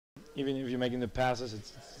even if you're making the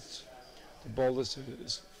passes, the ball is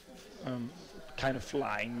kind of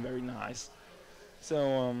flying very nice.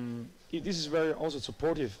 So this is very also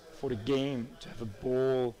supportive for the game to have a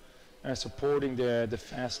ball supporting the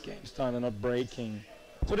fast game style and not breaking.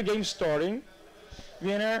 So the game's starting.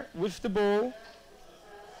 Vienna with the ball.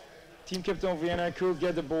 Team captain of Vienna could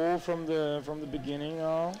get the ball from the beginning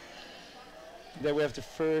now. Then we have the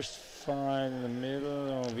first fight in the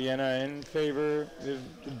middle. Vienna in favor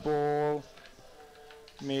with the ball,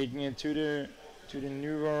 making it to the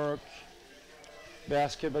NUWR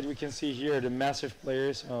basket. But we can see here the massive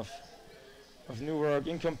players of NUWR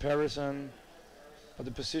in comparison. But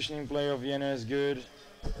the positioning play of Vienna is good.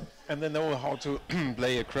 And they know how to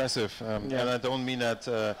play aggressive. And I don't mean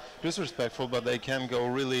that disrespectful, but they can go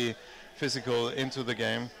really physical into the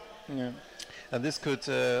game. Yeah. And this could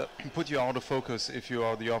put you out of focus if you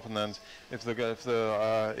are the opponent, if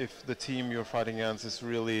the team you're fighting against is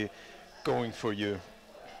really going for you.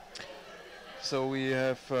 So we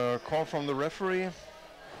have a call from the referee.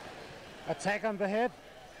 Attack on the head.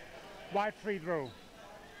 Wide free throw.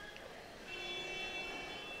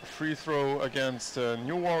 Free throw against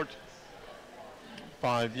NUWR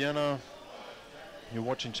by Vienna. You're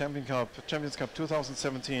watching Champions Cup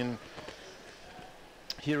 2017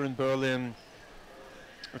 here in Berlin.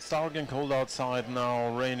 It's dark and cold outside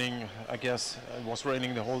now, raining. I guess it was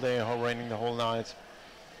raining the whole day, raining the whole night.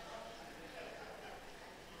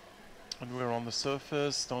 And we're on the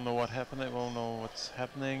surface, don't know what happened, I won't know what's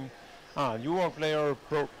happening. NUWR player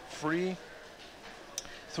broke free,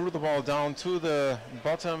 threw the ball down to the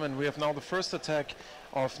bottom, and we have now the first attack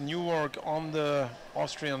of NUWR on the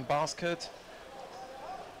Austrian basket.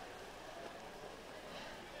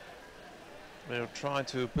 They'll try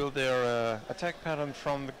to build their attack pattern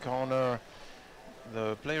from the corner.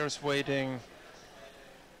 The players waiting.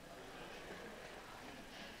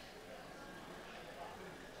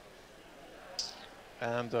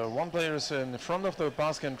 And one player is in front of the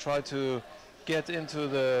basket and try to get into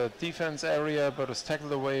the defense area, but is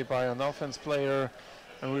tackled away by an offense player.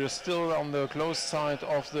 And we are still on the close side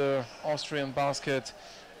of the Austrian basket.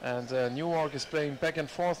 And NUWR is playing back and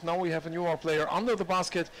forth. Now we have a NUWR player under the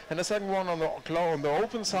basket and a second one on the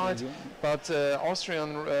open side. But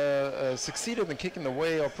Austrian succeeded in kicking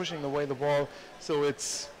away or pushing away the ball. So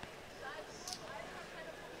it's...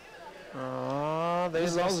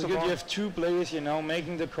 This is also good. You have two players here now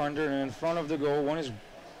making the counter and in front of the goal. One is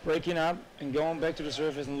breaking up and going back to the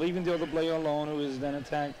surface and leaving the other player alone, who is then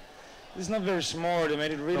attacked. This is not very smart. They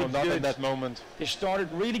made it really good. Not in that moment. They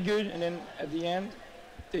started really good, and then at the end,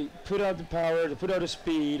 they put out the power, they put out the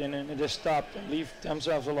speed, and then they stopped and leave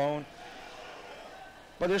themselves alone.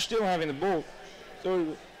 But they're still having the ball.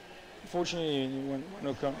 So, fortunately, it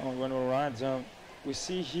went all right. So we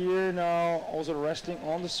see here now also resting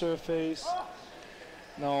on the surface.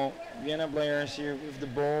 Now Vienna players here with the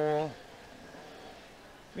ball.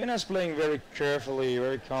 Vienna's playing very carefully,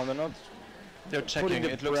 very calm. They're not. They're checking.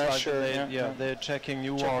 It looks like they're checking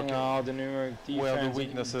NUWR. Checking out the NUWR defense, where the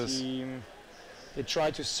weaknesses. Team. They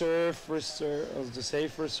try to serve the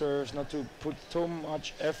safe reserves, not to put too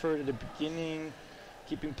much effort at the beginning,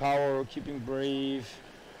 keeping power, keeping brave,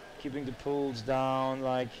 keeping the pulls down,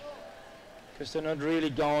 because they're not really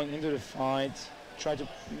going into the fight. Try to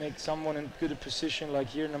make someone in good position, like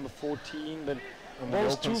here, number 14, but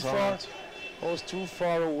ball's too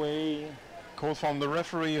far away. Call from the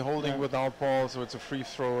referee, holding without ball, so it's a free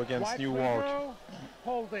throw against NUWR.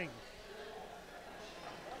 Holding.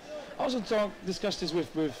 I also discussed this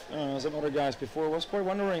with some other guys before. I was quite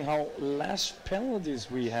wondering how less penalties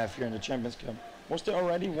we have here in the Champions Cup. Was there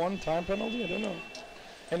already one time penalty? I don't know.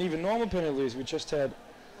 And even normal penalties we just had.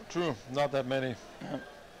 True, not that many.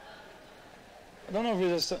 I don't know if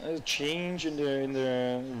there's a change in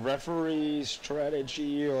the referee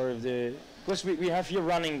strategy, or if because we have here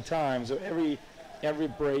running time, so every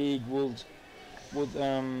break would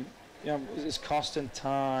it's costing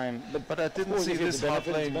time. But I didn't see this hard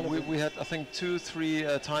playing. We had, I think,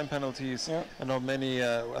 2-3 time penalties, and not many.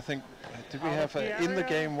 I think, did we have in the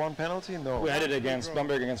game one penalty? No. We had it against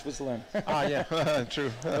Bamberg against Switzerland. Yeah,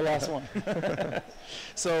 true. The last one.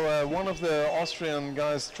 So one of the Austrian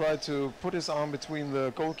guys tried to put his arm between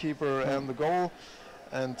the goalkeeper and the goal,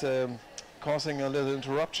 and causing a little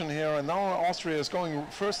interruption here. And now Austria is going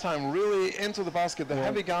first time really into the basket. The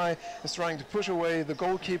heavy guy is trying to push away the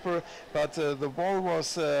goalkeeper, but the ball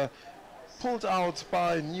was pulled out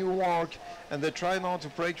by NUWR, and they try now to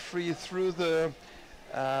break free through the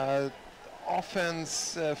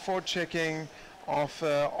offense forechecking of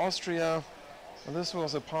Austria. And this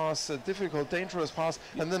was a pass, a difficult, dangerous pass.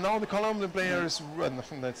 And then now the Colombian player is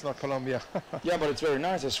that's not Colombia. Yeah, but it's very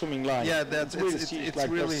nice. A swimming line. Yeah, that's it's like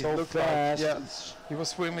really so looked fast. like. Yeah, he was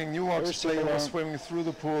swimming. NUWR's player was swimming through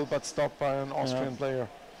the pool, but stopped by an Austrian player.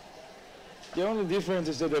 The only difference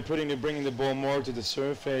is that they're bringing the ball more to the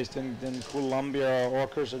surface than Colombia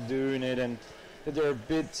Orcas are doing it, and that they're a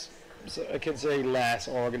bit, so I can say, less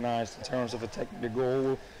organized in terms of attacking the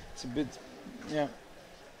goal. It's a bit, yeah.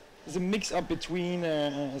 It's a mix-up between,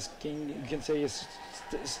 you can say, a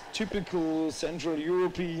typical Central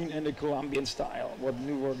European and the Colombian style, what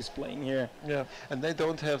NUWR is playing here. Yeah, and they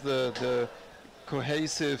don't have the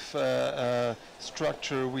cohesive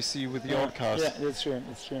structure we see with the Orcas. Yeah, that's true,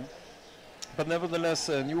 that's true. But nevertheless,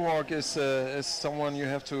 NUWR is someone you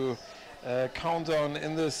have to count on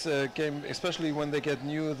in this game, especially when they get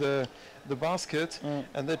new the basket,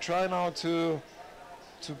 and they try now to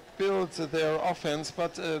build their offense.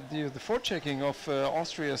 But the forechecking of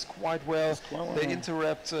Austria is quite well. They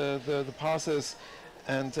interrupt the passes,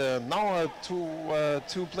 and now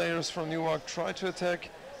two players from NUWR try to attack.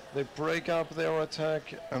 They break up their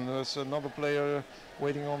attack, and there's another player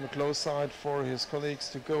waiting on the close side for his colleagues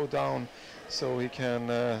to go down, so he can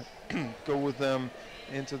go with them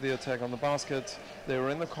into the attack on the basket. They were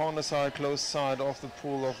in the corner side, close side of the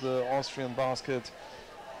pool of the Austrian basket.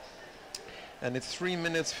 And it's 3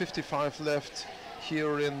 minutes 55 left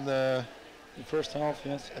here in the first half,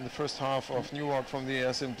 yes. In the first half of NUWR from the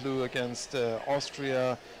AS in blue against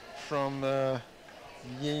Austria from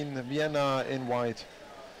Vienna in white.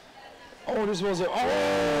 Oh, this was a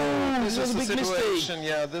this was a big situation. Mistake.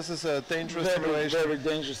 Yeah, this is a dangerous situation. Very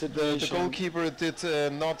dangerous situation. The goalkeeper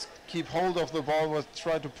did not keep hold of the ball, was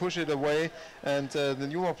tried to push it away, and the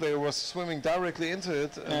NUWR player was swimming directly into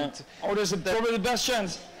it. And there's probably the best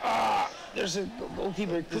chance. There's a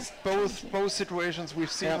goalkeeper. Both situations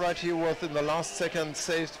we've seen right here was in the last second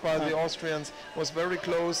saved by the Austrians, was very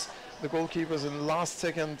close. The goalkeepers in the last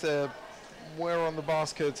second were on the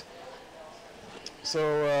basket.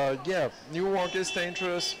 So yeah, NUWR is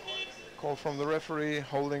dangerous. Call from the referee,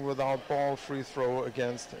 holding without ball, free throw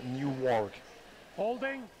against NUWR.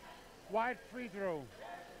 Holding, wide free throw.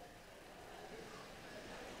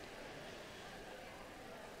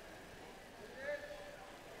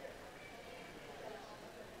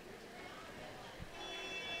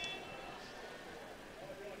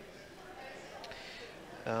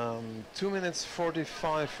 Um, 2 minutes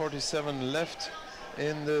 47 left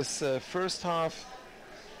in this first half.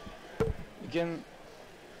 Again,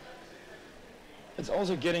 it's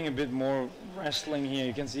also getting a bit more wrestling here.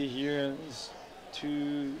 You can see here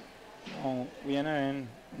Vienna in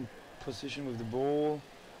position with the ball.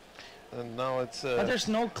 And now it's. But there's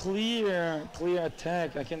no clear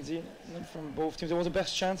attack. I can see from both teams. There was the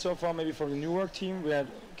best chance so far, maybe for the NUWR team. We had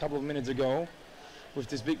a couple of minutes ago, with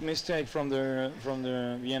this big mistake from the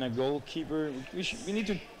Vienna goalkeeper. We need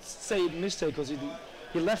to say mistake because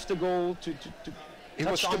he left the goal to he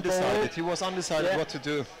was undecided. He was undecided what to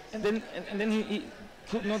do. And then he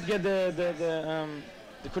could not get the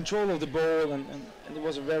control of the ball, and it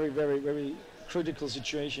was a very, very, very critical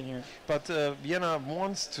situation here. But Vienna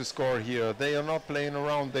wants to score here. They are not playing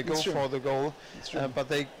around. They go for the goal, but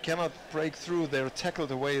they cannot break through. They're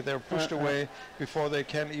tackled away. They're pushed away before they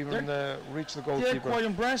can even reach the goalkeeper. They're quite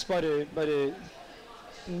impressed by the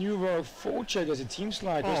NUWR forecheckers. It seems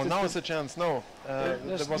like. Oh, now it's a chance. No, there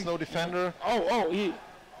was no defender.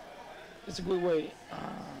 It's a good way.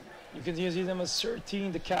 You can see them as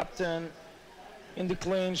 13, the captain, in the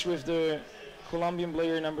clinch with the Colombian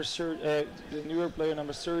player number the NUWR player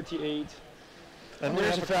number 38. And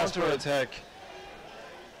there's a counter attack.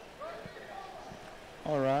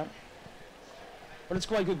 All right. But it's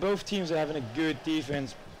quite good. Both teams are having a good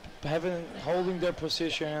defense, holding their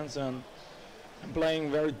positions and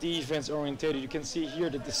playing very defense orientated. You can see here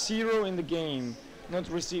that the 0 in the game,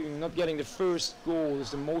 not getting the first goal, is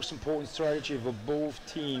the most important strategy for both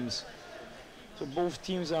teams. So both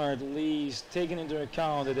teams are at least taking into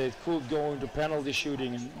account that they could go into penalty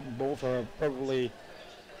shooting, and both are probably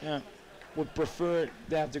would prefer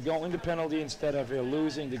that to go into penalty instead of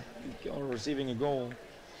losing or receiving a goal.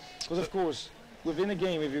 Because of course, within a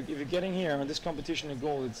game, if you're getting here in this competition a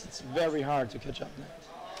goal, it's very hard to catch up now.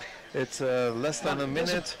 It's less than a minute.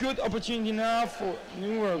 There's a good opportunity now for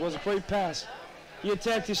NUWR. It was a great pass. He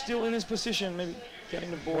attacked. He's still in his position. Maybe getting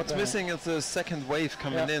the ball. What's missing is the second wave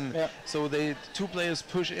coming in. Yeah. So two players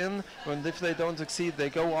push in. When if they don't succeed, they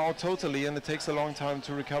go out totally, and it takes a long time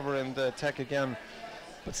to recover and attack again.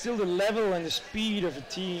 But still, the level and the speed of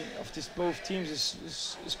both teams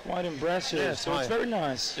is quite impressive. Yeah, so it's very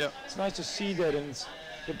nice. Yeah. It's nice to see that, and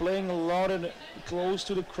they're playing a lot close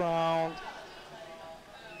to the ground.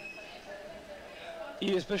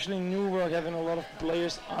 especially NUWR having a lot of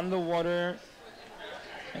players underwater.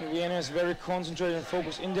 And Vienna is very concentrated and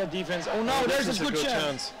focused in their defense. Oh no, there's a good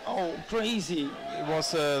chance. Oh, crazy. It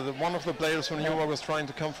was one of the players from NUWR was trying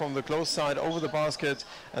to come from the close side over the basket,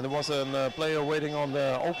 and there was a player waiting on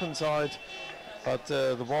the open side, but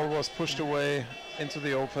the ball was pushed away into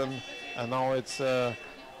the open, and now it's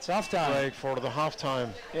halftime. Break for the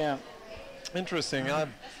halftime. Yeah. Interesting. I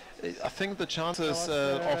think the chances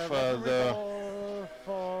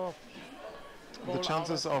the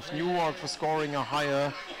chances of NUWR for scoring are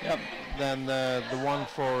higher than the one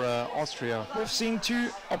for Austria. We've seen two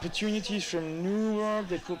opportunities from NUWR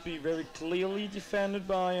that could be very clearly defended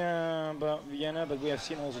by Vienna, but we have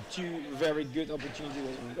seen also two very good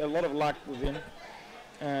opportunities, a lot of luck within.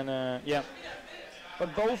 And yeah,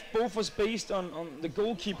 but both was based on the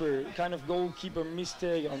goalkeeper, kind of goalkeeper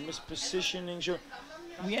mistake or mispositioning. So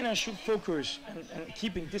Vienna should focus and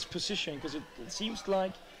keeping this position, because it seems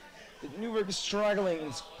like NUWR is struggling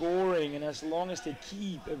in scoring, and as long as they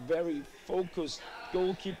keep a very focused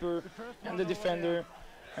goalkeeper and the defender,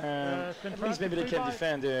 at least maybe they can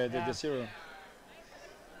defend the zero.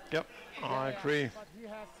 Yep, I agree.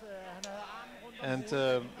 And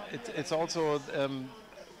it's also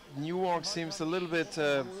NUWR seems a little bit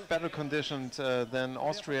better conditioned than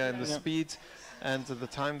Austria in the speed and the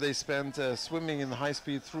time they spent swimming in high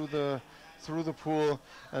speed through the pool,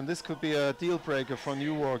 and this could be a deal breaker for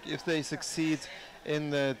NUWR if they succeed in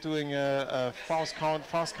doing a fast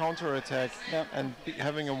counter attack and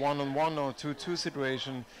having a 1-on-1 or 2-2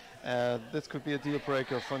 situation. This could be a deal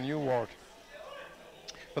breaker for NUWR.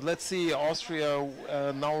 But let's see, Austria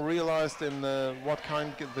now realized in what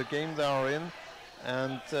kind of the game they are in,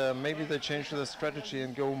 and maybe they change their strategy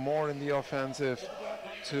and go more in the offensive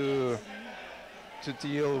to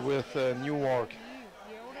deal with NUWR.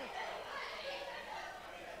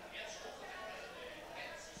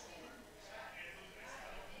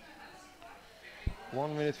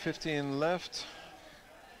 1 minute 15 left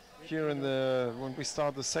here in when we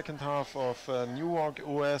start the second half of NUWR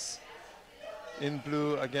US in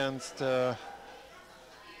blue against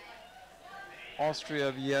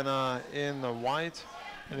Austria Vienna in white,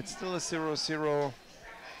 and it's still a 0-0.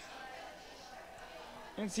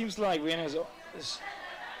 It seems like Vienna is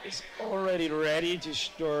already ready to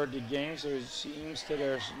start the game, so it seems that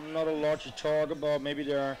there's not a lot to talk about. Maybe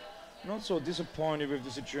they're not so disappointed with the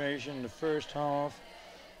situation in the first half.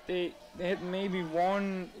 They had maybe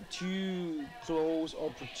 1-2 close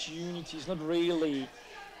opportunities, not really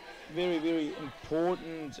very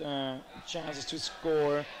important chances to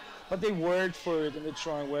score, but they worked for it and they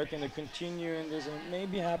try and work and they continue, and this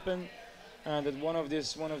maybe happen that one of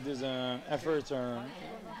these efforts are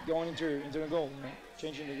going into the goal,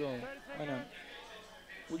 changing the goal. Why not?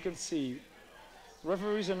 We can see.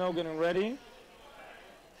 Referees are now getting ready.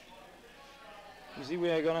 You see, we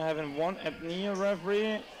are going to have one apnea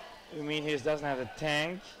referee. I mean, he doesn't have a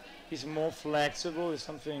tank. He's more flexible. It's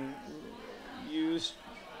something used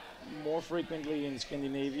more frequently in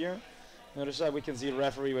Scandinavia. On the other side, we can see a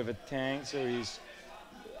referee with a tank, so he's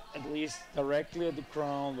at least directly at the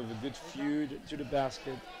ground with a good view to the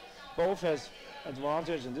basket. Both has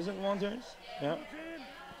advantage and disadvantage. Yeah.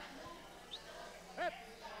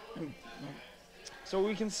 So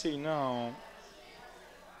we can see now.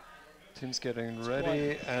 Team's getting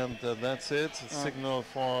ready, and that's it. Signal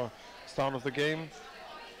for start of the game.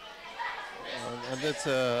 And that's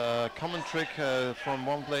a common trick from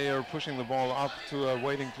one player pushing the ball up to a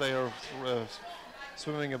waiting player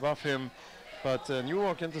swimming above him. But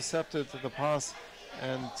NUWR intercepted the pass,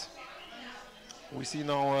 and we see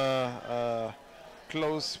now a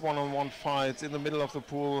close one-on-one fight in the middle of the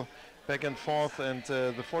pool, back and forth, and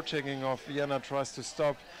the forechecking of Vienna tries to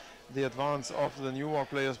stop the advance of the NUWR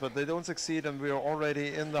players, but they don't succeed, and we are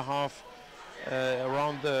already in the half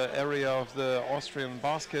around the area of the Austrian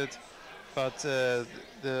basket. But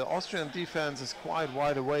the Austrian defense is quite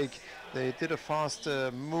wide awake. They did a fast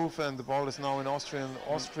move, and the ball is now in Austrian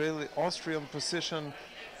possession.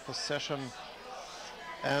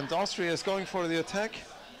 And Austria is going for the attack.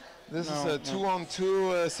 This is a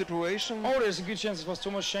 2-on-2 situation. Oh, there's a good chance it was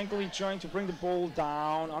Thomas Schenkel trying to bring the ball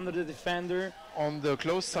down under the defender. On the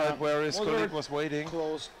close side where his colleague was waiting.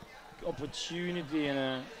 Close opportunity,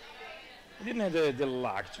 and he didn't have the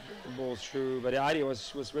luck to get the ball through, but the idea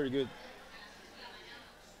was very good.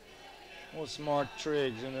 All smart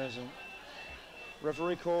tricks, and there's a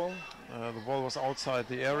referee call. The ball was outside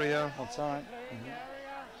the area. Outside.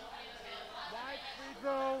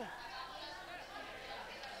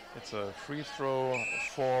 It's a free throw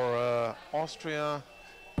for Austria.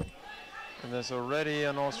 And there's already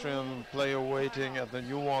an Austrian player waiting at the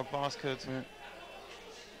NUWR basket.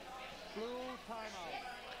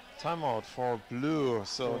 Timeout for blue.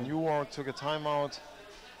 So NUWR took a timeout.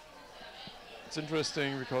 It's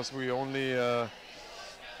interesting because we only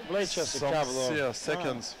played just a couple of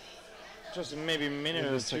seconds. Just maybe a minute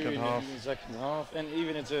In or the two second in half. the second half, and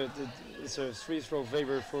even it's a free throw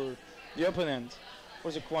favor for the opponent. It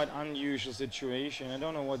was a quite unusual situation. I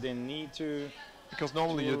don't know what they need to. Because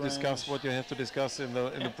normally you discuss what you have to discuss in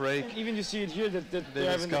the break. And even you see it here that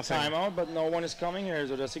they're having the timeout, but no one is coming here.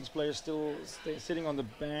 So there are 6 players still sitting on the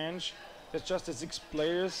bench. There's just the 6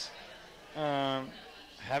 players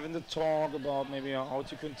having the talk about maybe how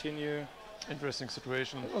to continue. Interesting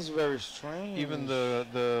situation. It was very strange. Even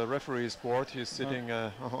the referee is bored. He's sitting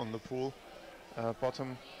on the pool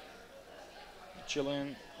bottom.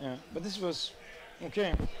 Chilling. Yeah, but this was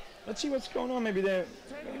okay. Let's see what's going on. Maybe they're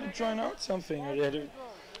trying out something. Or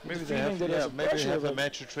maybe they have the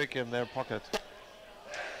magic trick in their pocket.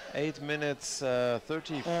 8 minutes,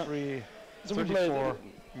 34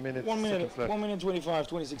 minutes. 1 minute 25,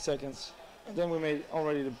 26 seconds. And then we made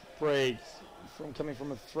already the break coming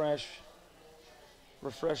from a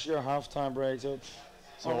refresher halftime break.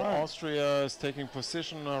 So Austria is taking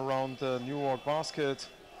position around the NUWR basket.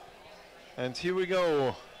 And here we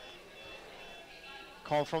go.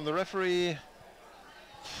 Call from the referee.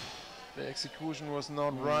 The execution was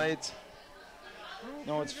not right.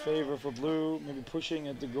 No, it's favor for blue. Maybe pushing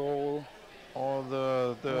at the goal. Or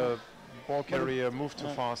the ball carrier moved too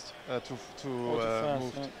fast.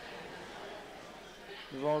 Moved.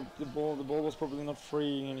 The ball was probably not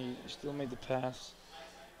free, and he still made the pass.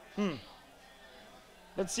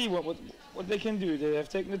 Let's see what they can do. They have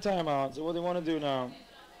taken the timeout. So what they want to do now?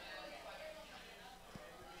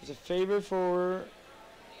 It's a favor for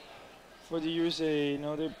the USA.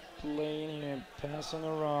 Now they're playing here, passing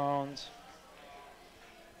around.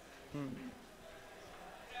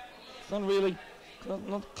 It's not really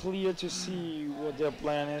not clear to see what their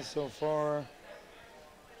plan is so far.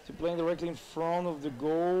 They're playing directly in front of the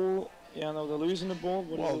goal. Yeah, no, they're losing the ball.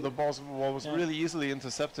 The ball was really easily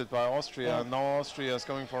intercepted by Austria. Now Austria is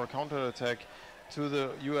going for a counter-attack to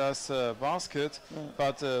the US basket,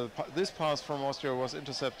 but this pass from Austria was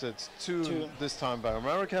intercepted this time by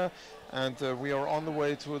America, and we are on the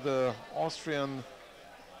way to the Austrian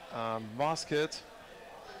basket.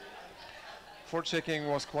 Forechecking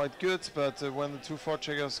was quite good, but when the 2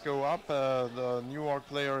 forecheckers go up, the NUWR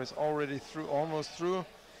player is already almost through.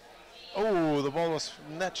 Oh, the ball was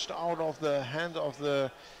snatched out of the hand of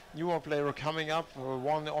the NUWR player coming up.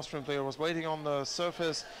 One Austrian player was waiting on the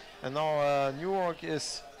surface, and now NUWR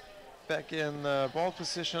is back in ball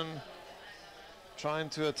position, trying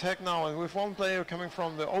to attack now, and with one player coming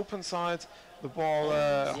from the open side, the ball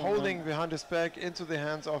holding behind his back into the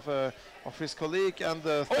hands of his colleague, and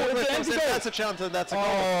the that's a chance, and that's a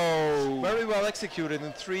goal. Very well executed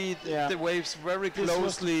in 3 waves, very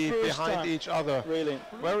closely behind each other. Really,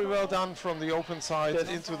 very well done from the open side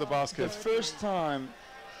into the basket. The first time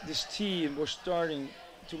this team was starting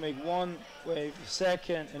to make 1 wave, a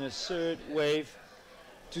second, and a third wave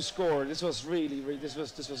to score. This was really this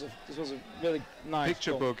was a really nice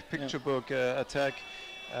picture book attack.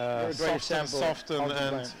 Soften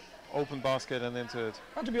and open basket and into it.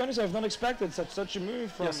 And to be honest, I've not expected such a move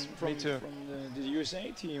from the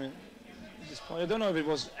USA team at this point. I don't know if it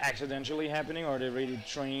was accidentally happening or they really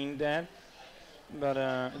trained that, but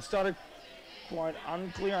it started quite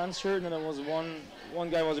unclear, uncertain, and there was one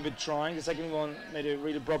guy was a bit trying, the second one made a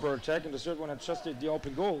really proper attack, and the third one had just the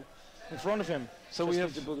open goal in front of him. So we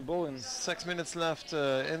have to put the ball in. 6 minutes left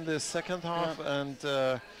in the second half, and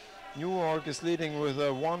NUWR is leading with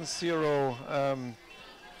a 1-0.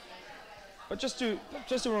 But just to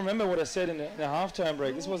remember what I said in the halftime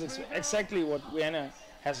break, this was exactly what Vienna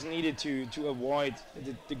has needed to avoid.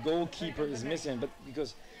 The goalkeeper is missing, but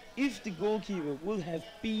because if the goalkeeper would have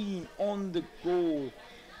been on the goal,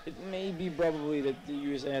 it may be probably that the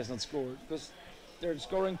USA has not scored, because their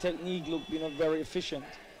scoring technique looked not very efficient.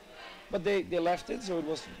 But they left it, so it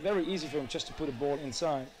was very easy for them just to put a ball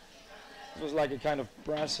inside. It was like a kind of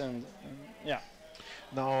press, and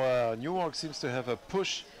Now NUWR seems to have a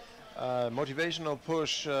push, motivational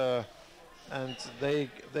push, and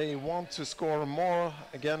they want to score more.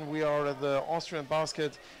 Again, we are at the Austrian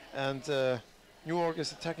basket, and NUWR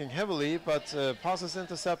is attacking heavily, but pass is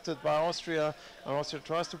intercepted by Austria, and Austria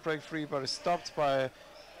tries to break free, but is stopped by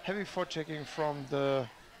heavy forechecking from the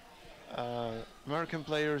American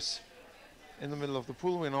players in the middle of the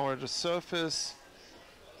pool. We're now at the surface.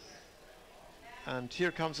 And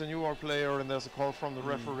here comes a NUWR player, and there's a call from the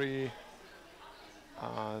referee.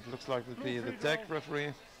 It looks like it would be the deck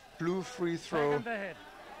referee. Blue free throw.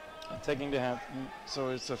 Taking the head. So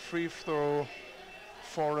it's a free throw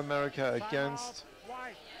for America against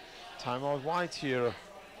Timeout white here.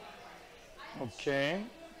 Okay.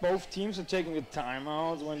 Both teams are taking a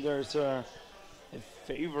timeout when there's a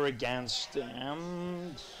favor against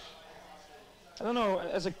them. I don't know,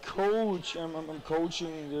 as a coach, I'm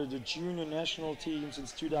coaching the junior national team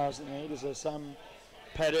since 2008. Is there some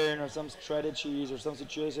pattern or some strategies or some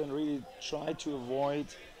situation I really try to avoid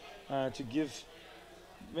to give,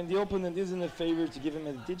 when the opponent is in a favor, to give him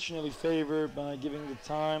an additional favor by giving the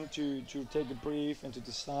time to take a brief and to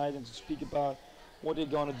decide and to speak about what they're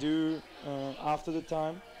gonna do after the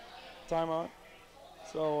timeout.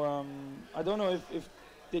 So I don't know if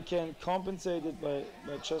they can compensate it by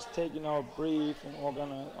just taking our brief and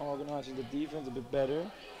organizing the defense a bit better.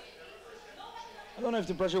 I don't know if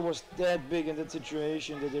the pressure was that big in that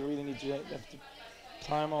situation that they really need to have the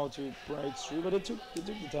timeout to break through, but they took the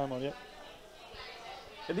timeout, yeah.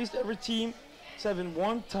 At least every team is having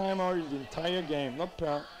one timeout in the entire game, not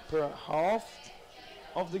per half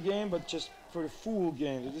of the game, but just for the full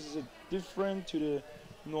game. So this is a different to the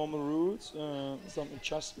normal rules, some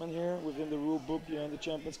adjustment here within the rule book here in the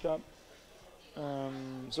Champions Cup.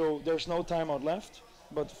 So there's no timeout left,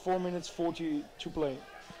 but 4 minutes 40 to play.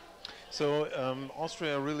 So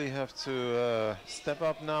Austria really have to step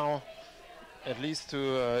up now, at least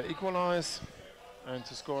to equalize and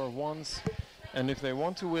to score once. And if they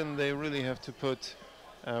want to win, they really have to put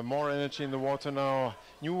more energy in the water now.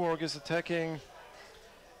 NUWRC is attacking.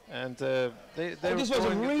 And this was a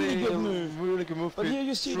really good move. Really good move. But here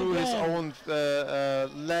you see through his own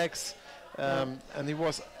legs, and he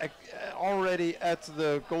was already at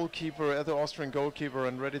the goalkeeper, at the Austrian goalkeeper,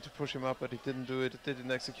 and ready to push him up, but he didn't do it.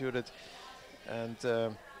 Didn't execute it. And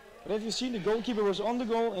but have you seen the goalkeeper was on the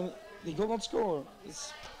goal and he could not score?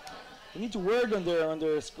 They need to work on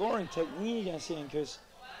their scoring technique, I think, because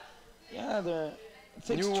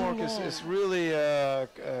NUWRC is really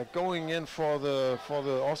going in for the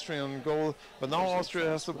Austrian goal, but now Austria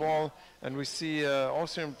has the ball, and we see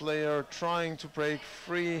Austrian player trying to break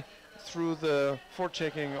free through the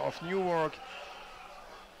forechecking of NUWRC,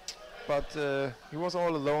 but he was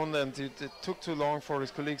all alone, and it took too long for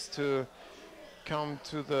his colleagues to come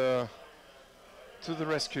to the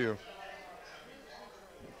rescue.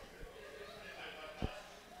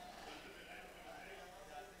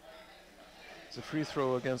 It's a free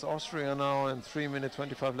throw against Austria now, and 3 minutes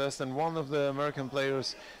 25 less, and one of the American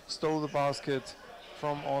players stole the basket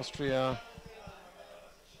from Austria.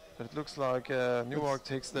 But it looks like NUWRC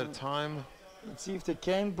takes their time. Let's see if they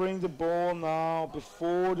can bring the ball now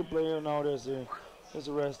before the player. Now there's a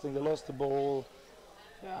wrestling. They lost the ball.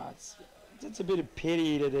 Yeah, it's a bit of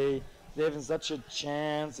pity that they have such a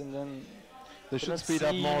chance, and then they should speed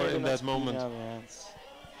up more in that moment.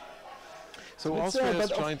 So Austria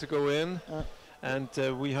is trying to go in. And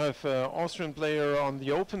we have Austrian player on the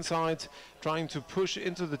open side trying to push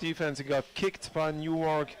into the defense. He got kicked by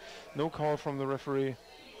NUWRC. No call from the referee.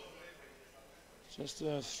 Just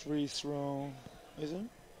a free throw, is it?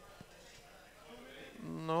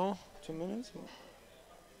 No. 2 minutes?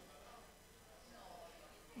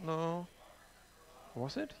 No.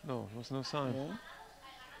 Was it? No, there was no sign. Yeah.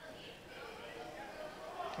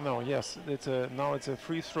 No, yes, now it's a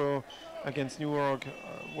free throw against NUWRC.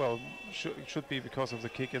 Well, it should be because of the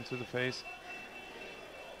kick into the face.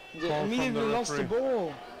 They immediately lost the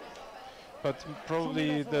ball. But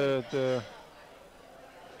probably the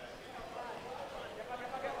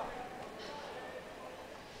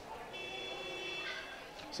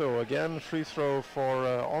so again, free throw for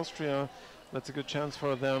Austria. That's a good chance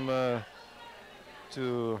for them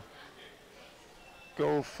to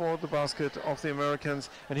go for the basket of the Americans.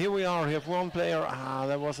 And here we are. We have one player.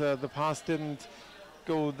 That was the pass didn't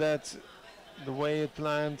go the way it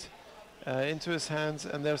planned into his hands.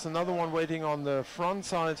 And there's another one waiting on the front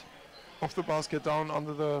side of the basket, down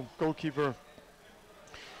under the goalkeeper.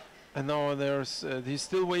 And now he's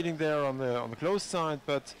still waiting there on the close side,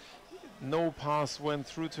 but no pass went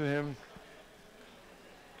through to him.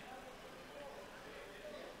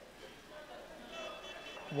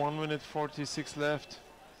 One minute 46 left.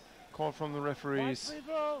 Call from the referees.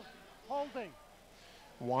 Holding.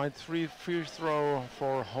 Wide free throw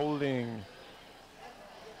for holding.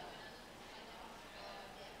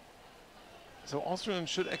 So Austrians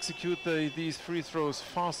should execute these free throws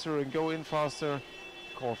faster and go in faster.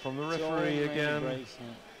 Call from the referee again.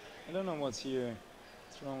 I don't know what's here.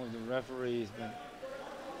 What's wrong with the referees? But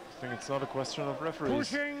I think it's not a question of referees.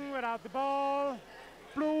 Pushing without the ball.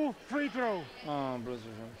 Blue free throw. Oh, blue free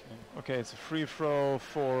throw. Okay, it's a free throw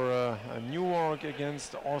for NUWRC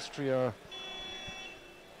against Austria.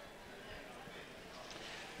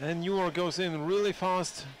 And NUWRC goes in really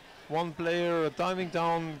fast one player diving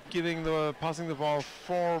down, passing the ball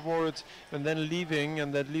forward, and then leaving,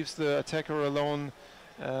 and that leaves the attacker alone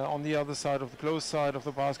on the other side of the close side of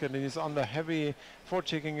the basket, and he's under heavy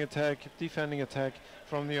forechecking attack, defending attack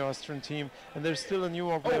from the Austrian team. And there's still a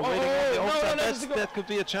NUWR player waiting on the offside. That could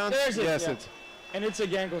be a chance. Yes, it. And it's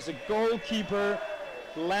again because the goalkeeper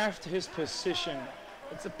left his position.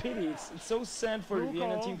 It's a pity. It's so sad for the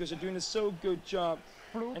Vienna team because they're doing a so good job.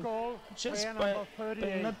 Blue goal, just by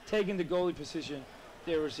not taking the goalie position,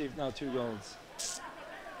 they received now 2 goals.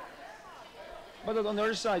 But on the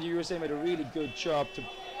other side, USA made a really good job to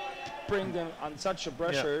bring them on such a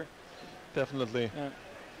pressure. Yeah, definitely.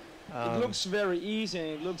 It looks very easy.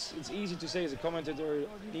 And it's easy to say as a commentator, you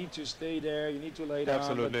need to stay there, you need to lay down.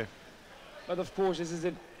 Absolutely. But of course, this is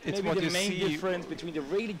maybe the main difference between the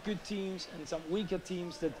really good teams and some weaker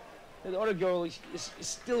teams, that the other goalie is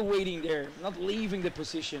still waiting there, not leaving the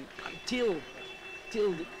position until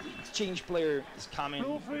the exchange player is coming,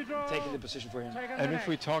 taking the position for him. And if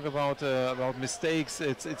we talk about mistakes,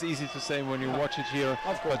 it's easy to say when you watch it here,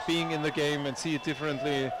 but being in the game and see it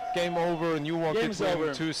differently, game over, NUWR gets over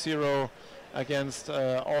 2-0 against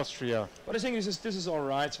Austria. But I think this is all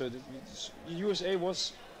right. So the USA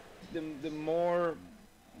was the more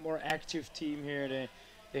active team here.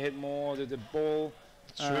 They had more the ball,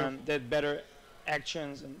 they had better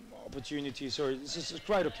actions and opportunities. So this is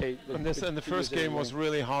quite okay. And the first game was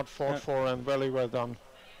really hard fought for and very well done.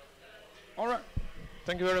 All right.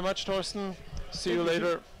 Thank you very much, Torsten. See you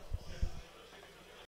later.